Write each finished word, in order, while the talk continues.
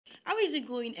is it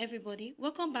going, everybody?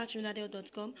 Welcome back to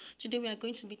Roladel.com. Today we are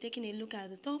going to be taking a look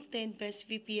at the top 10 best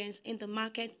VPNs in the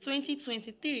market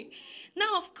 2023.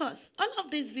 Now, of course, all of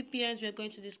these VPNs we are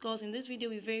going to discuss in this video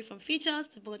will vary from features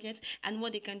to budgets and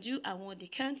what they can do and what they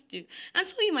can't do. And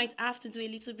so you might have to do a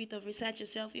little bit of research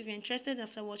yourself if you're interested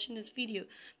after watching this video.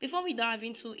 Before we dive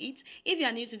into it, if you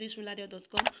are new to this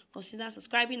Roladel.com, consider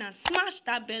subscribing and smash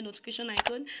that bell notification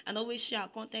icon, and always share our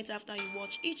content after you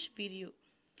watch each video.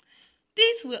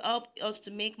 This will help us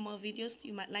to make more videos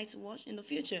you might like to watch in the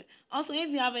future. Also, if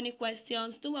you have any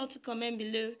questions, do well to comment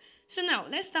below. So now,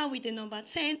 let's start with the number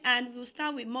 10, and we'll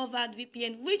start with Movad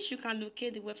VPN, which you can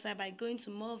locate the website by going to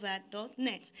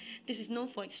movad.net. This is known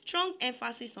for its strong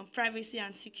emphasis on privacy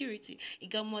and security. It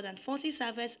got more than 40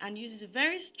 servers and uses a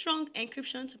very strong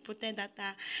encryption to protect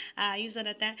user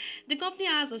data. The company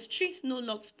has a strict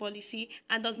no-logs policy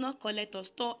and does not collect or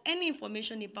store any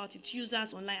information about its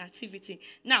users' online activity.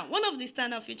 Now, one of the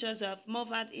standard features of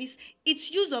Movad is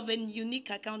its use of a unique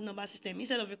account number system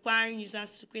instead of requiring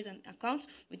users to create an account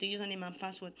with a username and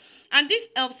password. And this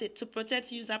helps it to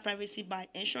protect user privacy by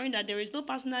ensuring that there is no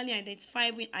personally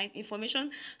identifiable information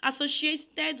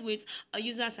associated with a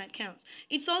user's account.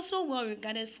 It's also well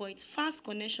regarded for its fast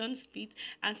connection speed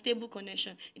and stable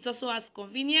connection. It also has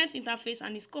convenient interface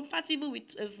and is compatible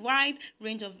with a wide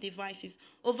range of devices.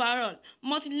 Overall,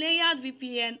 multi-layered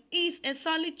VPN is a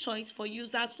solid choice for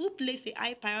users who place a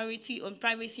high priority on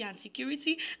privacy and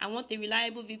security and want a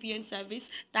reliable VPN service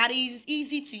that is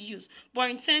easy to use. But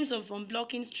in terms of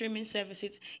unblocking streaming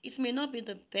services, it may not be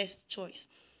the best choice.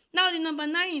 Now, the number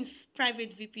 9 is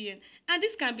private VPN, and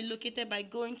this can be located by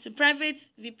going to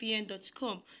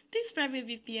privatevpn.com. This private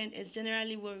VPN is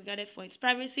generally well regarded for its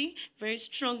privacy, very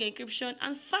strong encryption,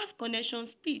 and fast connection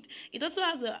speed. It also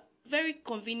has a very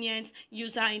convenient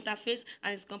user interface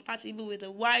and is compatible with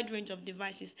a wide range of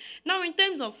devices. Now, in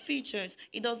terms of features,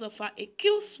 it does offer a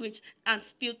kill switch and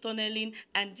speed tunneling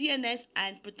and DNS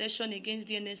and protection against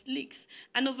DNS leaks.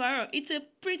 And overall, it's a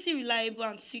pretty reliable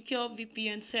and secure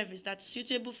VPN service that's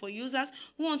suitable for users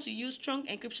who want to use strong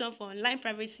encryption for online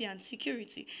privacy and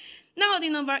security. Now, the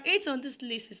number 8 on this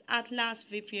list is Atlas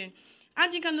VPN.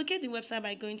 And you can locate the website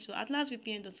by going to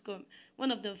atlasvpn.com.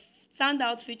 One of the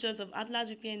standout features of Atlas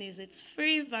VPN is its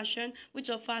free version, which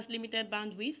offers limited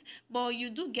bandwidth, but you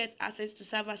do get access to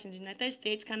servers in the United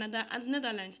States, Canada, and the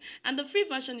Netherlands. And the free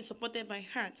version is supported by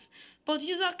ads. But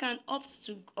users can opt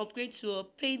to upgrade to a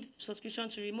paid subscription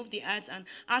to remove the ads and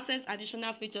access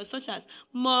additional features such as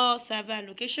more server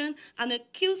allocation and a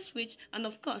kill switch, and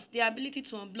of course the ability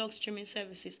to unblock streaming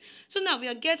services. So now we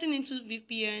are getting into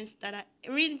VPNs that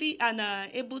are really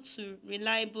able to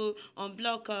reliable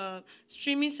unblock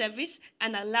streaming service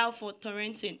and allow for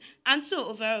torrenting. And so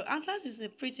overall, Atlas is a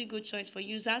pretty good choice for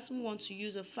users who want to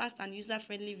use a fast and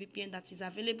user-friendly VPN that is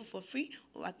available for free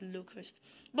or at low cost.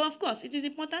 But of course, it is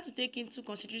important to take into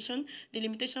consideration the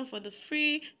limitation for the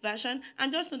free version,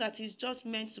 and just know that it's just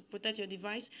meant to protect your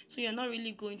device, so you're not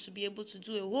really going to be able to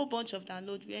do a whole bunch of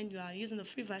download when you are using the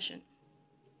free version.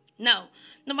 Now,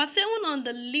 number 7 on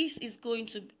the list is going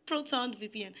to Proton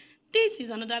VPN. This is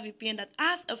another VPN that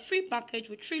has a free package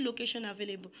with 3 locations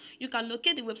available. You can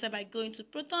locate the website by going to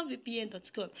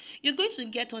protonvpn.com. You're going to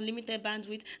get unlimited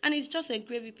bandwidth, and it's just a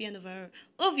great VPN overall.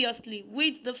 Obviously,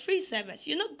 with the free service,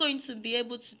 you're not going to be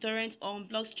able to torrent or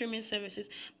unblock streaming services,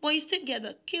 but you still get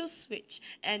a kill switch,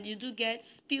 and you do get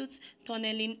speed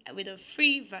tunneling with a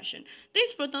free version.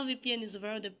 This Proton VPN is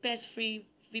overall the best free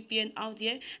VPN out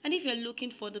there, and if you're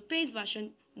looking for the paid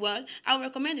version, well, I would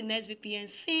recommend the Nest VPN,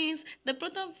 since the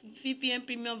Proton VPN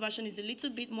premium version is a little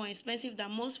bit more expensive than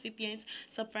most VPNs,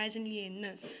 surprisingly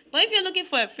enough. But if you're looking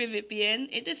for a free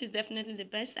VPN, this is definitely the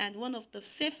best and one of the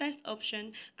safest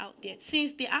options out there,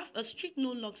 since they have a strict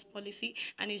no-logs policy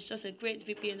and it's just a great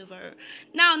VPN overall.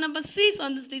 Now, number 6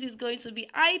 on this list is going to be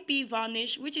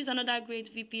IPVanish, which is another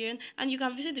great VPN, and you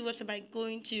can visit the website by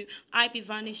going to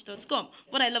ipvanish.com.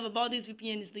 What I love about this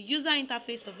VPN is the user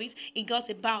interface of it. It got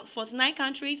about 49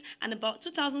 countries and about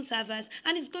 2,000 servers,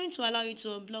 and it's going to allow you to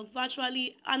unblock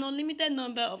virtually an unlimited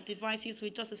number of devices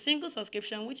with just a single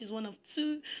subscription, which is one of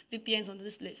 2 VPNs on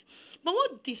this list. But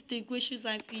what distinguishes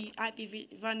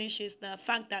IPVanish is the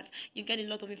fact that you get a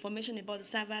lot of information about the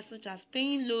servers, such as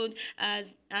paying load,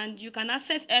 and you can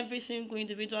access every single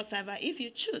individual server if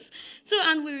you choose. So,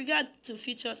 and with regard to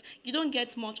features, you don't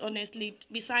get much, honestly.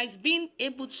 Besides being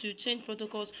able to change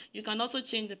protocols, you can also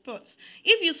change the ports.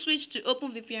 If you switch to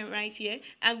OpenVPN right here,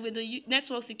 and with the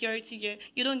network security here,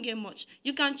 you don't get much.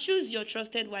 You can choose your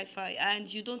trusted Wi-Fi,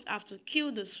 and you don't have to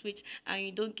kill the switch, and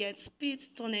you don't get speed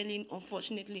tunneling,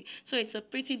 unfortunately. So it's a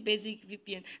pretty basic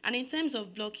VPN. And in terms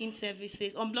of blocking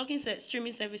services,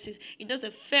 streaming services, it does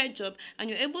a fair job, and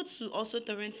you're able to also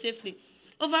torrent safely.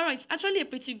 Overall, it's actually a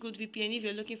pretty good VPN if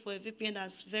you're looking for a VPN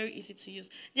that's very easy to use.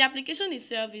 The application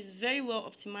itself is very well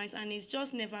optimized, and it's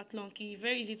just never clunky,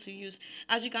 very easy to use.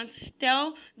 As you can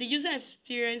tell, the user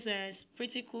experience is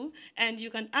pretty cool, and you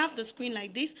can have the screen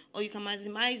like this, or you can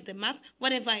maximize the map,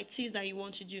 whatever it is that you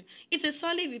want to do. It's a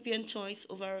solid VPN choice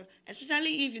overall,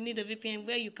 especially if you need a VPN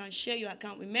where you can share your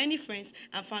account with many friends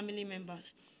and family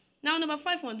members. Now, number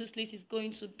 5 on this list is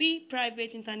going to be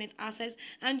private internet access,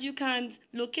 and you can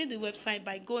locate the website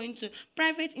by going to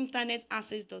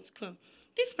privateinternetaccess.com.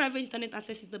 This private internet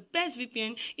access is the best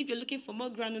VPN if you're looking for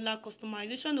more granular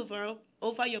customization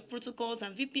over your protocols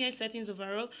and VPN settings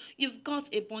overall. You've got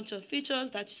a bunch of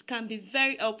features that can be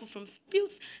very helpful, from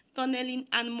split tunneling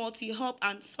and multi-hop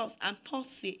and source and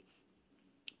policy.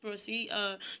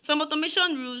 Some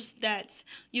automation rules that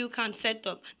you can set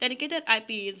up. Dedicated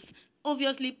IPs,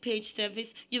 obviously page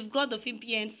service. You've got the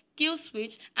VPN kill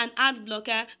switch and ad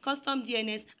blocker, custom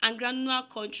DNS, and granular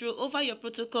control over your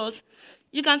protocols.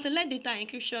 You can select data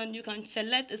encryption. You can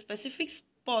select a specific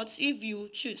spot if you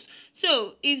choose.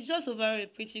 So it's just overall a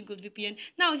pretty good VPN.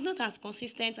 Now, it's not as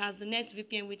consistent as the next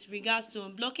VPN with regards to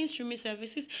unblocking streaming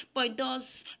services, but it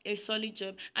does a solid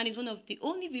job, and it's one of the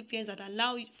only VPNs that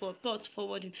allow you for port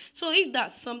forwarding. So if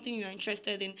that's something you're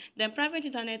interested in, then private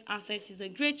internet access is a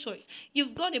great choice.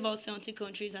 You've got about 70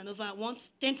 countries and over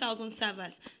 10,000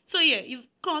 servers. So yeah, you've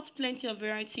got plenty of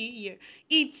variety here.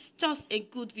 It's just a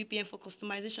good VPN for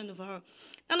customization overall.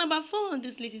 Now, number 4 on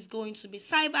this list is going to be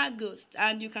CyberGhost,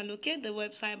 and you can locate the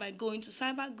website by going to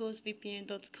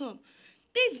cyberghostvpn.com.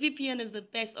 This VPN is the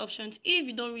best option if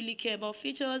you don't really care about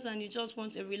features and you just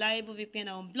want a reliable VPN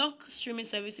that unblock streaming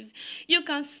services. You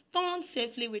can stun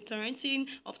safely with torrenting,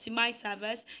 optimized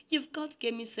servers. You've got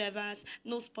gaming servers,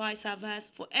 no spy servers.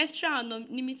 For extra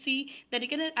anonymity,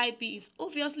 dedicated IP is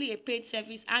obviously a paid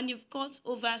service, and you've got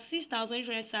over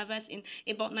 6,800 servers in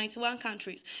about 91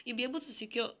 countries. You'll be able to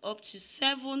secure up to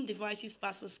 7 devices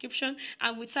per subscription,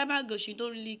 and with CyberGhost, you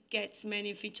don't really get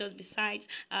many features besides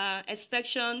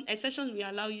exceptions will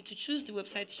allow you to choose the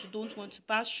website you don't want to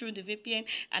pass through the VPN,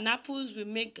 and Apple's will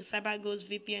make CyberGhost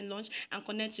VPN launch and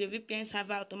connect to your VPN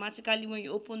server automatically when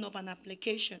you open up an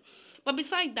application. But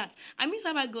besides that,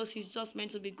 CyberGhost is just meant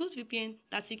to be good VPN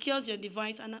that secures your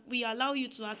device and will allow you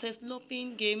to access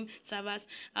looping game servers,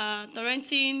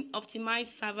 torrenting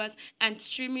optimized servers, and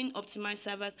streaming optimized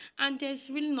servers. And there's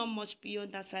really not much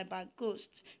beyond that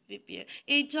CyberGhost VPN.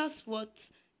 It just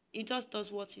does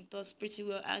what it does pretty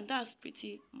well, and that's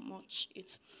pretty much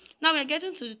it. Now we're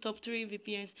getting to the top 3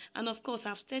 VPNs, and of course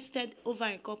I've tested over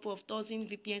a couple of dozen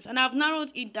VPNs, and I've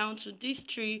narrowed it down to these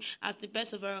 3 as the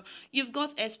best overall. You've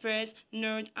got Express,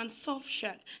 Nerd, and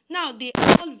Surfshark. Now they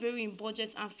all vary in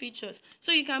budgets and features,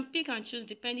 so you can pick and choose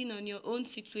depending on your own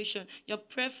situation, your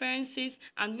preferences,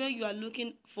 and where you are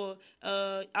looking for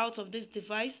out of this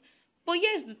device. But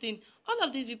here's the thing, all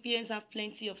of these VPNs have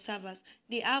plenty of servers.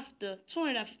 They have the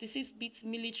 256-bit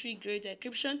military-grade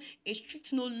encryption, a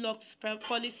strict no-locks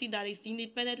policy that is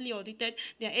independently audited.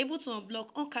 They are able to unblock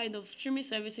all kinds of streaming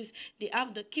services. They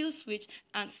have the kill switch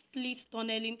and split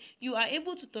tunneling. You are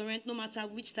able to torrent no matter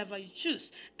which server you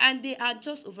choose, and they are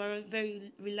just overall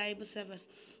very reliable servers.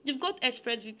 You've got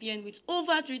ExpressVPN with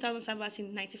over 3,000 servers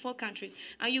in 94 countries,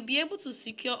 and you'll be able to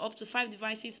secure up to 5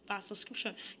 devices per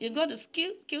subscription. You've got the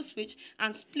kill switch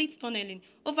and split tunneling.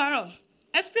 Overall,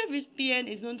 ExpressVPN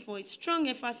is known for its strong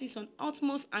emphasis on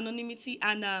utmost anonymity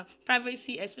and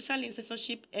privacy, especially in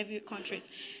censorship-heavy countries.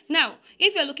 Now,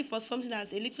 if you're looking for something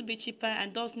that's a little bit cheaper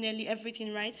and does nearly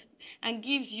everything right and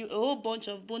gives you a whole bunch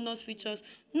of bonus features,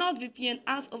 NordVPN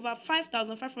has over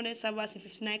 5,500 servers in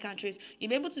 59 countries. You'll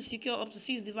be able to secure up to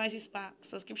 6 devices per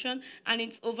subscription, and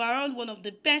it's overall one of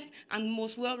the best and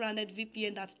most well-rounded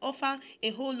VPN that offer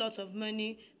a whole lot of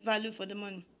value for the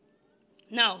money.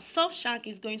 Now, Surfshark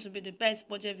is going to be the best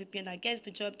budget VPN that gets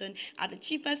the job done at the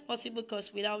cheapest possible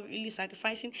cost without really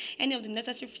sacrificing any of the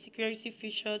necessary security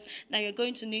features that you're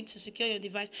going to need to secure your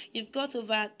device. You've got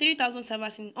over 3,000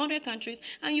 servers in 100 countries,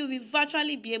 and you'll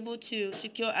virtually be able to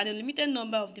secure an unlimited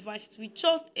number of devices with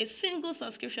just a single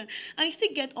subscription, and you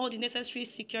still get all the necessary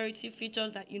security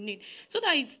features that you need. So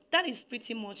that is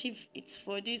pretty much it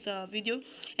for this video.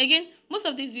 Again, most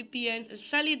of these VPNs,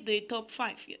 especially the top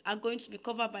 5, are going to be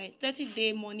covered by a 30-day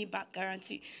money back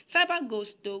guarantee.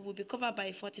 CyberGhost, though, will be covered by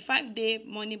a 45-day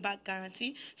money back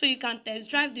guarantee, so you can test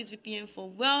drive this VPN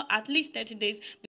for at least 30 days